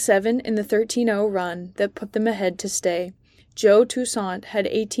 including 7 in the 13-0 run that put them ahead to stay. Joe Toussaint had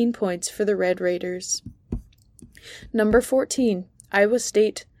 18 points for the Red Raiders. Number 14, Iowa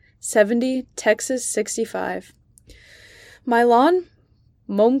State 70, Texas 65. Milan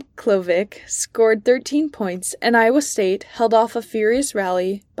Momklovic scored 13 points, and Iowa State held off a furious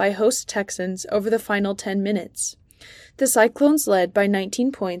rally by host Texans over the final 10 minutes. The Cyclones led by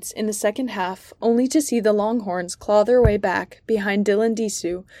 19 points in the second half, only to see the Longhorns claw their way back behind Dylan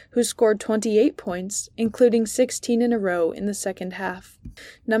Disu, who scored 28 points, including 16 in a row in the second half.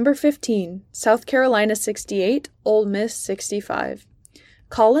 Number 15, South Carolina 68, Ole Miss 65.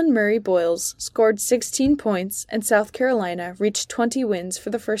 Colin Murray Boyles scored 16 points, and South Carolina reached 20 wins for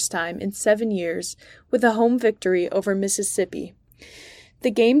the first time in 7 years with a home victory over Mississippi.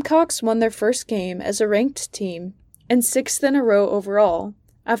 The Gamecocks won their first game as a ranked team and 6th in a row overall,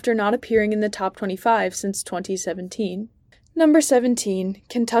 after not appearing in the top 25 since 2017. Number 17,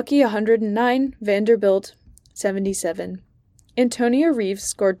 Kentucky 109, Vanderbilt 77. Antonio Reeves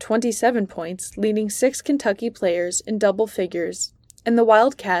scored 27 points, leading 6 Kentucky players in double figures, and the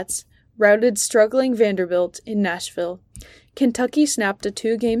Wildcats routed struggling Vanderbilt in Nashville. Kentucky snapped a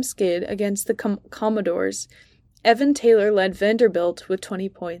 2-game skid against the Commodores. Evan Taylor led Vanderbilt with 20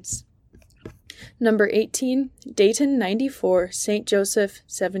 points. Number 18, Dayton 94, St. Joseph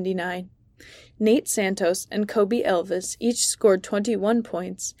 79. Nate Santos and Kobe Elvis each scored 21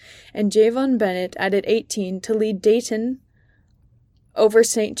 points, and Javon Bennett added 18 to lead Dayton over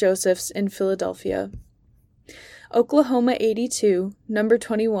St. Joseph's in Philadelphia. Oklahoma 82, number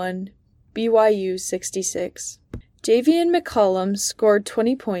 21, BYU 66. Javian McCollum scored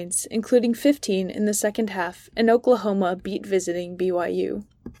 20 points, including 15 in the second half, and Oklahoma beat visiting BYU.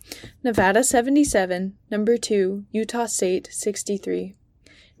 Nevada 77, number 2, Utah State 63.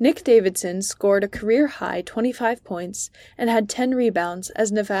 Nick Davidson scored a career-high 25 points and had 10 rebounds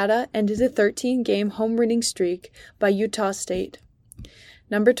as Nevada ended a 13-game home-winning streak by Utah State.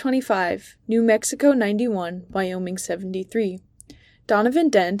 Number 25, New Mexico 91, Wyoming 73. Donovan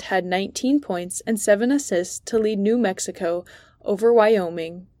Dent had 19 points and 7 assists to lead New Mexico over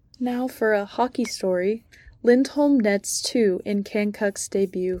Wyoming. Now for a hockey story, Lindholm nets 2 in Canucks'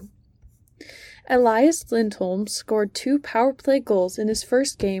 debut. Elias Lindholm scored 2 power play goals in his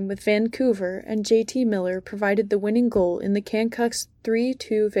first game with Vancouver, and JT Miller provided the winning goal in the Canucks'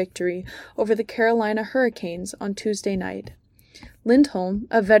 3-2 victory over the Carolina Hurricanes on Tuesday night. Lindholm,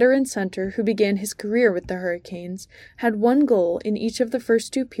 a veteran center who began his career with the Hurricanes, had 1 goal in each of the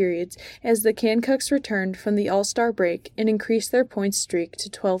first 2 periods as the Canucks returned from the All-Star break and increased their points streak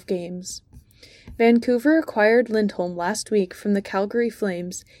to 12 games. Vancouver acquired Lindholm last week from the Calgary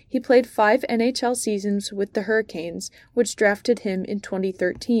Flames. He played 5 NHL seasons with the Hurricanes, which drafted him in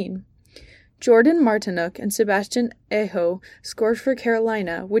 2013. Jordan Martinook and Sebastian Aho scored for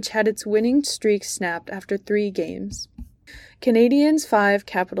Carolina, which had its winning streak snapped after 3 games. Canadiens 5,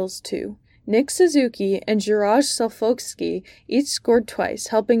 Capitals 2. Nick Suzuki and Juraj Slafkovsky each scored twice,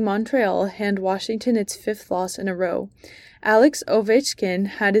 helping Montreal hand Washington its 5th loss in a row. Alex Ovechkin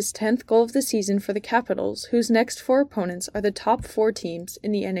had his 10th goal of the season for the Capitals, whose next 4 opponents are the top 4 teams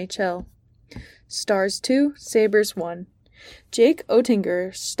in the NHL. Stars 2, Sabres 1. Jake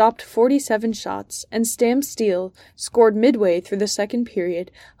Oettinger stopped 47 shots, and Stam Steele scored midway through the second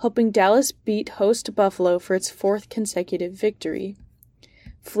period, helping Dallas beat host Buffalo for its 4th consecutive victory.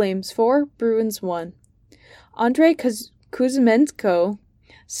 Flames 4, Bruins 1. Andrei Kuzmenko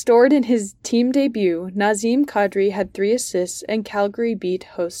stored in his team debut. Nazem Kadri had 3 assists, and Calgary beat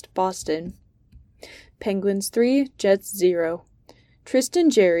host Boston. Penguins 3, Jets 0. Tristan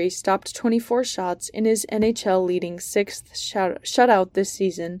Jarry stopped 24 shots in his NHL-leading 6th shutout this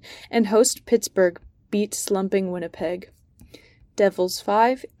season, and host Pittsburgh beat slumping Winnipeg. Devils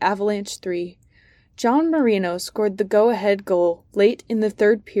 5, Avalanche 3. John Marino scored the go-ahead goal late in the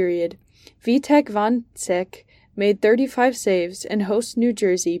 3rd period. Vitek Vanecek made 35 saves, and host New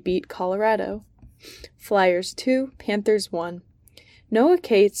Jersey beat Colorado. Flyers 2, Panthers 1. Noah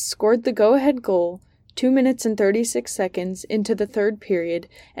Cates scored the go-ahead goal 2 minutes and 36 seconds into the 3rd period,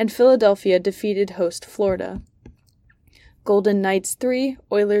 and Philadelphia defeated host Florida. Golden Knights 3,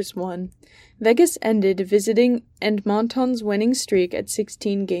 Oilers 1. Vegas ended visiting Edmonton's winning streak at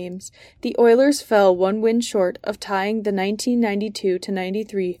 16 games. The Oilers fell 1 win short of tying the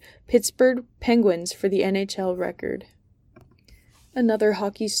 1992-93 Pittsburgh Penguins for the NHL record. Another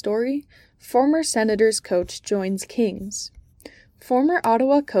hockey story, former Senators coach joins Kings. Former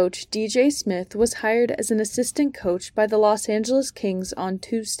Ottawa coach DJ Smith was hired as an assistant coach by the Los Angeles Kings on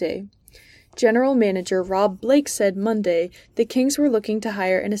Tuesday. General Manager Rob Blake said Monday the Kings were looking to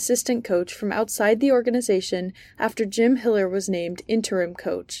hire an assistant coach from outside the organization after Jim Hiller was named interim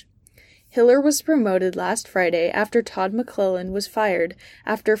coach. Hiller was promoted last Friday after Todd McClellan was fired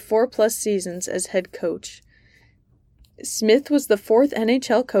after 4+ seasons as head coach. Smith was the 4th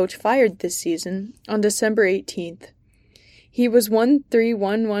NHL coach fired this season on December 18th. He was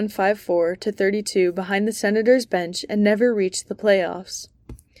 1-3-1-1-5-4-32 behind the Senators' bench and never reached the playoffs.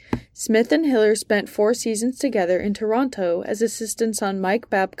 Smith and Hiller spent 4 seasons together in Toronto as assistants on Mike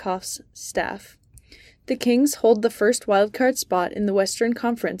Babcock's staff. The Kings hold the first wildcard spot in the Western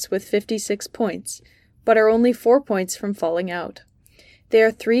Conference with 56 points, but are only 4 points from falling out. They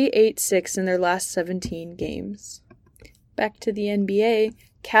are 3-8-6 in their last 17 games. Back to the NBA,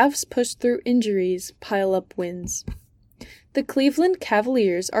 Cavs push through injuries, pile up wins. The Cleveland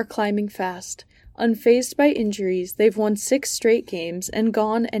Cavaliers are climbing fast. Unfazed by injuries, they've won 6 straight games and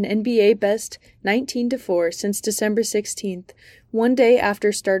gone an NBA best 19-4 since December 16th, one day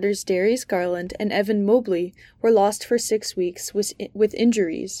after starters Darius Garland and Evan Mobley were lost for 6 weeks with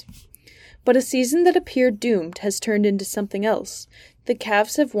injuries. But a season that appeared doomed has turned into something else. The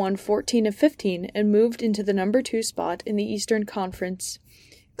Cavs have won 14 of 15 and moved into the number 2 spot in the Eastern Conference.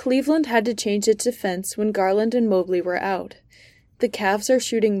 Cleveland had to change its defense when Garland and Mobley were out. The Cavs are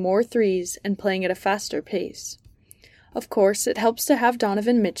shooting more threes and playing at a faster pace. Of course, it helps to have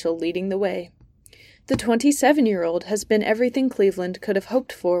Donovan Mitchell leading the way. The 27-year-old has been everything Cleveland could have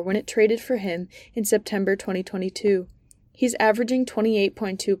hoped for when it traded for him in September 2022. He's averaging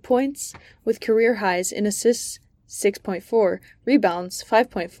 28.2 points, with career highs in assists 6.4, rebounds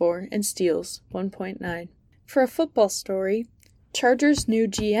 5.4, and steals 1.9. For a football story, Chargers' new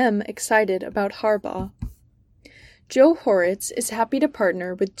GM excited about Harbaugh. Joe Horitz is happy to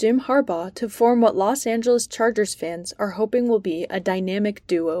partner with Jim Harbaugh to form what Los Angeles Chargers fans are hoping will be a dynamic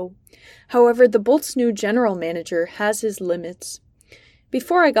duo. However, the Bolts' new general manager has his limits.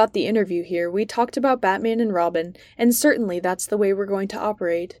 Before I got the interview here, we talked about Batman and Robin, and certainly that's the way we're going to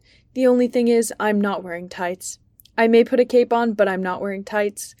operate. The only thing is, I'm not wearing tights. I may put a cape on, but I'm not wearing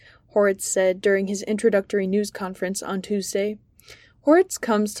tights, Horitz said during his introductory news conference on Tuesday. Horitz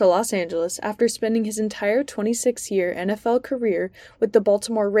comes to Los Angeles after spending his entire 26-year NFL career with the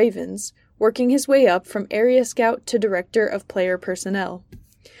Baltimore Ravens, working his way up from area scout to director of player personnel.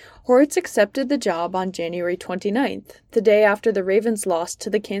 Horitz accepted the job on January 29th, the day after the Ravens lost to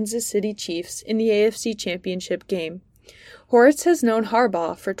the Kansas City Chiefs in the AFC Championship game. Horitz has known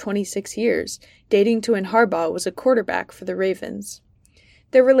Harbaugh for 26 years, dating to when Harbaugh was a quarterback for the Ravens.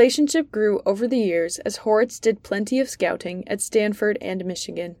 Their relationship grew over the years as Horitz did plenty of scouting at Stanford and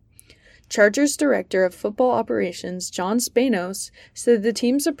Michigan. Chargers Director of Football Operations John Spanos said the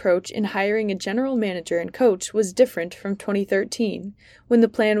team's approach in hiring a general manager and coach was different from 2013, when the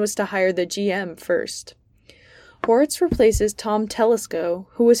plan was to hire the GM first. Horitz replaces Tom Telesco,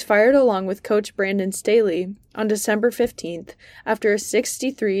 who was fired along with coach Brandon Staley on December 15th after a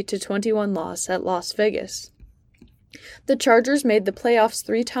 63-21 loss at Las Vegas. The Chargers made the playoffs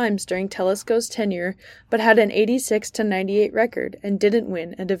 3 times during Telesco's tenure, but had an 86-98 record and didn't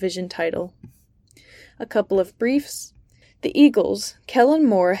win a division title. A couple of briefs. The Eagles, Kellen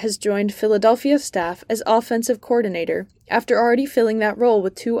Moore has joined Philadelphia staff as offensive coordinator after already filling that role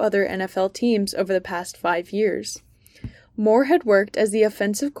with 2 other NFL teams over the past 5 years. Moore had worked as the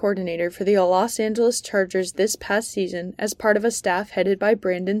offensive coordinator for the Los Angeles Chargers this past season as part of a staff headed by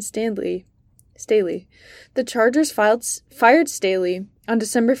Brandon Staley. The Chargers fired Staley on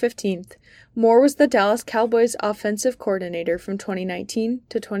December 15th. Moore was the Dallas Cowboys offensive coordinator from 2019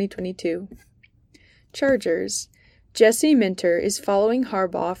 to 2022. Chargers. Jesse Minter is following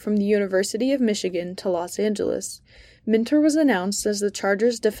Harbaugh from the University of Michigan to Los Angeles. Minter was announced as the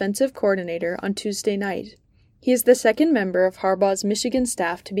Chargers defensive coordinator on Tuesday night. He is the second member of Harbaugh's Michigan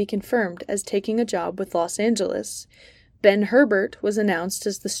staff to be confirmed as taking a job with Los Angeles. Ben Herbert was announced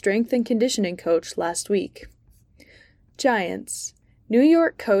as the strength and conditioning coach last week. Giants. New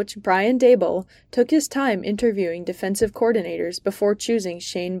York coach Brian Daboll took his time interviewing defensive coordinators before choosing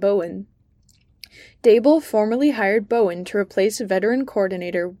Shane Bowen. Daboll formally hired Bowen to replace veteran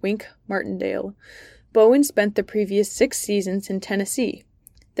coordinator Wink Martindale. Bowen spent the previous 6 seasons in Tennessee.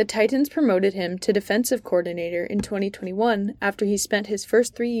 The Titans promoted him to defensive coordinator in 2021 after he spent his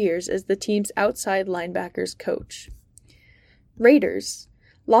first 3 years as the team's outside linebackers coach. Raiders.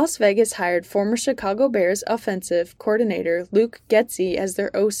 Las Vegas hired former Chicago Bears offensive coordinator Luke Getsy as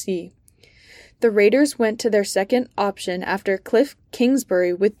their OC. The Raiders went to their second option after Cliff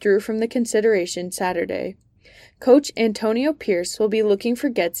Kingsbury withdrew from the consideration Saturday. Coach Antonio Pierce will be looking for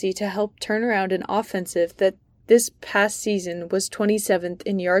Getsy to help turn around an offensive that this past season was 27th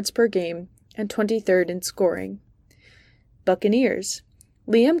in yards per game and 23rd in scoring. Buccaneers.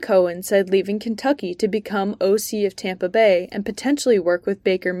 Liam Cohen said leaving Kentucky to become OC of Tampa Bay and potentially work with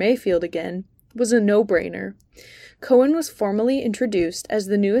Baker Mayfield again was a no-brainer. Cohen was formally introduced as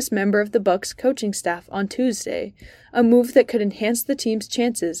the newest member of the Bucs coaching staff on Tuesday, a move that could enhance the team's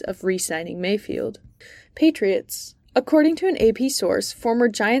chances of re-signing Mayfield. Patriots. According to an AP source, former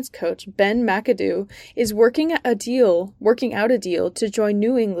Giants coach Ben McAdoo is working out a deal to join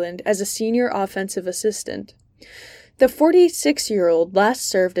New England as a senior offensive assistant. The 46-year-old last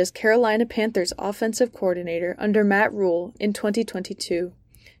served as Carolina Panthers offensive coordinator under Matt Rule in 2022.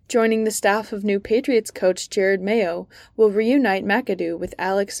 Joining the staff of new Patriots coach Jared Mayo will reunite McAdoo with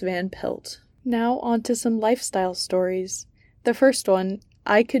Alex Van Pelt. Now on to some lifestyle stories. The first one,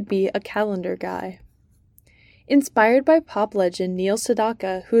 I could be a calendar guy. Inspired by pop legend Neil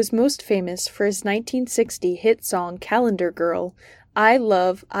Sedaka, who is most famous for his 1960 hit song Calendar Girl, I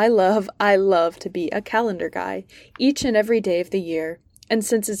love to be a calendar guy each and every day of the year. And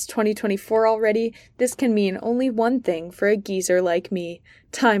since it's 2024 already, this can mean only one thing for a geezer like me.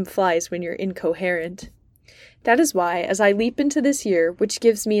 Time flies when you're incoherent. That is why, as I leap into this year, which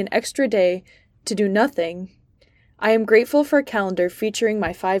gives me an extra day to do nothing, I am grateful for a calendar featuring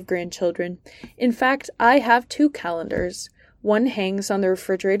my 5 grandchildren. In fact, I have 2 calendars. One hangs on the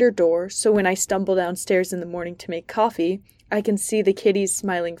refrigerator door, so when I stumble downstairs in the morning to make coffee, I can see the kitties'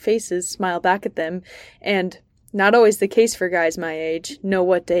 smiling faces smile back at them, and, not always the case for guys my age, know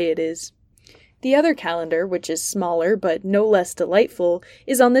what day it is. The other calendar, which is smaller but no less delightful,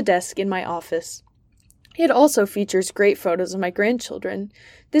 is on the desk in my office. It also features great photos of my grandchildren.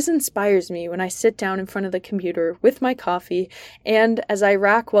 This inspires me when I sit down in front of the computer with my coffee and, as I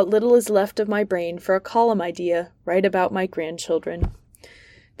rack what little is left of my brain for a column idea, write about my grandchildren.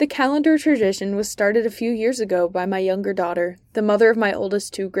 The calendar tradition was started a few years ago by my younger daughter, the mother of my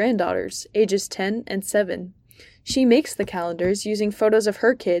oldest two granddaughters, ages 10 and 7. She makes the calendars using photos of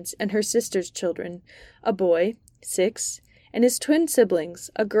her kids and her sister's children, a boy, 6, and his twin siblings,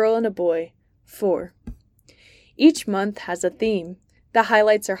 a girl and a boy, 4. Each month has a theme. The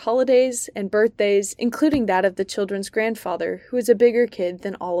highlights are holidays and birthdays, including that of the children's grandfather, who is a bigger kid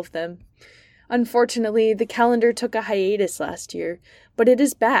than all of them. Unfortunately, the calendar took a hiatus last year, but it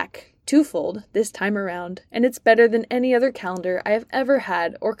is back, twofold, this time around, and it's better than any other calendar I have ever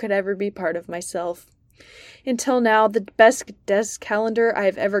had or could ever be part of myself. Until now, the best desk calendar I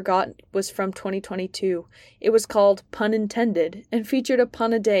have ever got was from 2022. It was called Pun Intended and featured a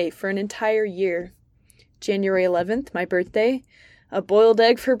pun a day for an entire year. January 11th, my birthday. A boiled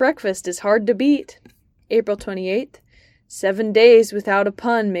egg for breakfast is hard to beat. April 28th. 7 days without a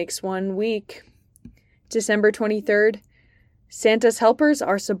pun makes 1 week. December 23rd. Santa's helpers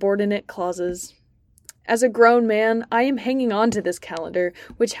are subordinate clauses. As a grown man, I am hanging on to this calendar,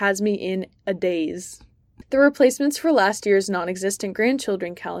 which has me in a daze. The replacements for last year's non-existent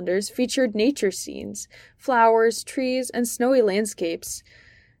grandchildren calendars featured nature scenes, flowers, trees, and snowy landscapes.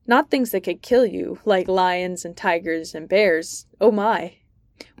 Not things that could kill you, like lions and tigers and bears. Oh my.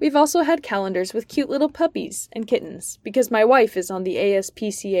 We've also had calendars with cute little puppies and kittens, because my wife is on the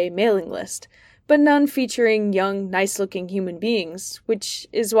ASPCA mailing list, but none featuring young, nice-looking human beings, which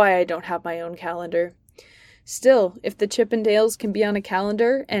is why I don't have my own calendar. Still, if the Chippendales can be on a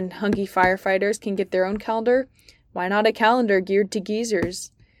calendar, and hunky firefighters can get their own calendar, why not a calendar geared to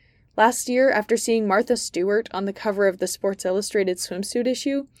geezers? Last year, after seeing Martha Stewart on the cover of the Sports Illustrated swimsuit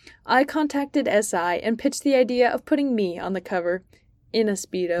issue, I contacted SI and pitched the idea of putting me on the cover, in a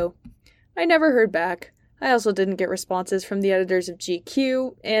Speedo. I never heard back. I also didn't get responses from the editors of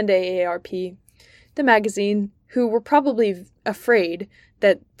GQ and AARP, the magazine, who were probably afraid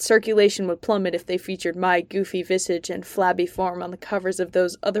that circulation would plummet if they featured my goofy visage and flabby form on the covers of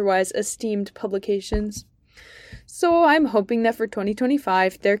those otherwise esteemed publications. So I'm hoping that for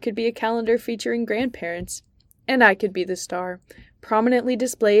 2025 there could be a calendar featuring grandparents, and I could be the star, prominently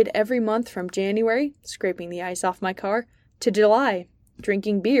displayed every month from January, scraping the ice off my car, to July,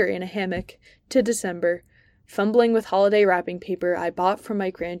 drinking beer in a hammock, to December, fumbling with holiday wrapping paper I bought from my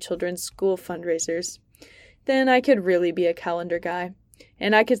grandchildren's school fundraisers. Then I could really be a calendar guy,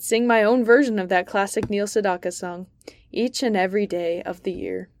 and I could sing my own version of that classic Neil Sedaka song, each and every day of the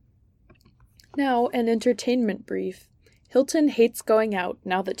year. Now, an entertainment brief. Hilton hates going out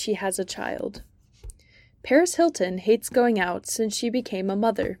now that she has a child. Paris Hilton hates going out since she became a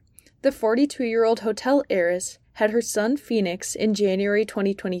mother. The 42-year-old hotel heiress had her son Phoenix in January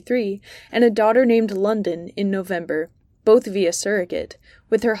 2023 and a daughter named London in November, both via surrogate,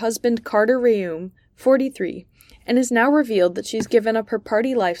 with her husband Carter Reum, 43, and is now revealed that she's given up her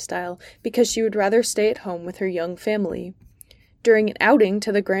party lifestyle because she would rather stay at home with her young family. During an outing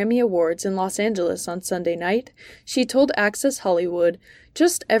to the Grammy Awards in Los Angeles on Sunday night, she told Access Hollywood,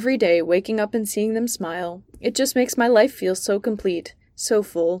 "Just every day waking up and seeing them smile, it just makes my life feel so complete, so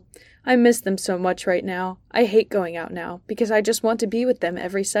full. I miss them so much right now. I hate going out now, because I just want to be with them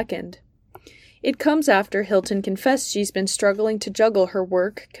every second." It comes after Hilton confessed she's been struggling to juggle her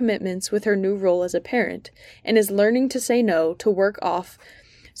work commitments with her new role as a parent, and is learning to say no to work off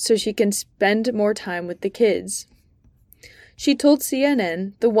so she can spend more time with the kids. She told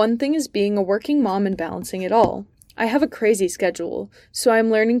CNN, "The one thing is being a working mom and balancing it all. I have a crazy schedule, so I'm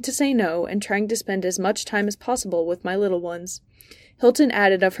learning to say no and trying to spend as much time as possible with my little ones." Hilton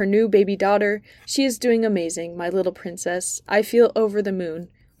added of her new baby daughter, "She is doing amazing, my little princess. I feel over the moon.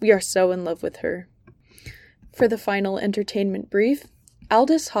 We are so in love with her." For the final entertainment brief,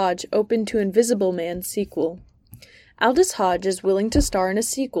 Aldous Hodge open to Invisible Man sequel. Aldous Hodge is willing to star in a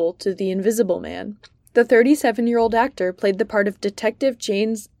sequel to The Invisible Man. The 37-year-old actor played the part of Detective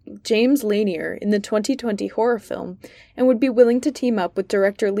James Lanier in the 2020 horror film and would be willing to team up with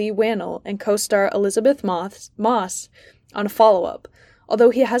director Lee Wannell and co-star Elizabeth Moss on a follow-up, although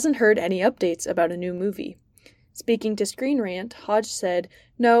he hasn't heard any updates about a new movie. Speaking to Screen Rant, Hodge said,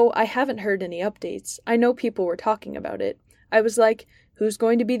 "No, I haven't heard any updates. I know people were talking about it. I was like, who's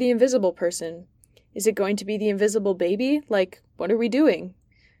going to be the invisible person? Is it going to be The Invisible Baby? Like, what are we doing?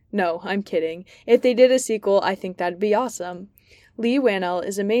 No, I'm kidding. If they did a sequel, I think that'd be awesome. Lee Whannell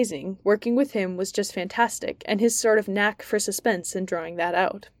is amazing. Working with him was just fantastic, and his sort of knack for suspense in drawing that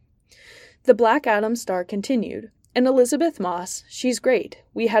out. The Black Adam star continued. And Elizabeth Moss, she's great.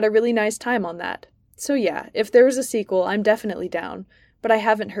 We had a really nice time on that. So yeah, if there was a sequel, I'm definitely down, but I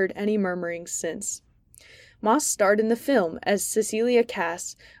haven't heard any murmurings since. Moss starred in the film as Cecilia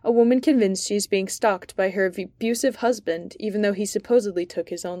Cass, a woman convinced she is being stalked by her abusive husband even though he supposedly took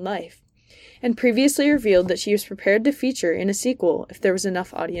his own life, and previously revealed that she was prepared to feature in a sequel if there was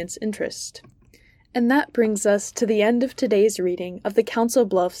enough audience interest. And that brings us to the end of today's reading of the Council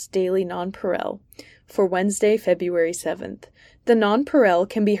Bluffs Daily Non-Pareil for Wednesday, February 7th. The Non-Pareil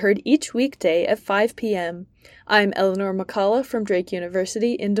can be heard each weekday at 5 p.m. I'm Eleanor McCullough from Drake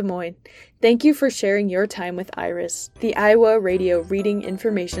University in Des Moines. Thank you for sharing your time with IRIS, the Iowa Radio Reading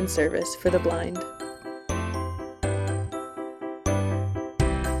Information Service for the Blind.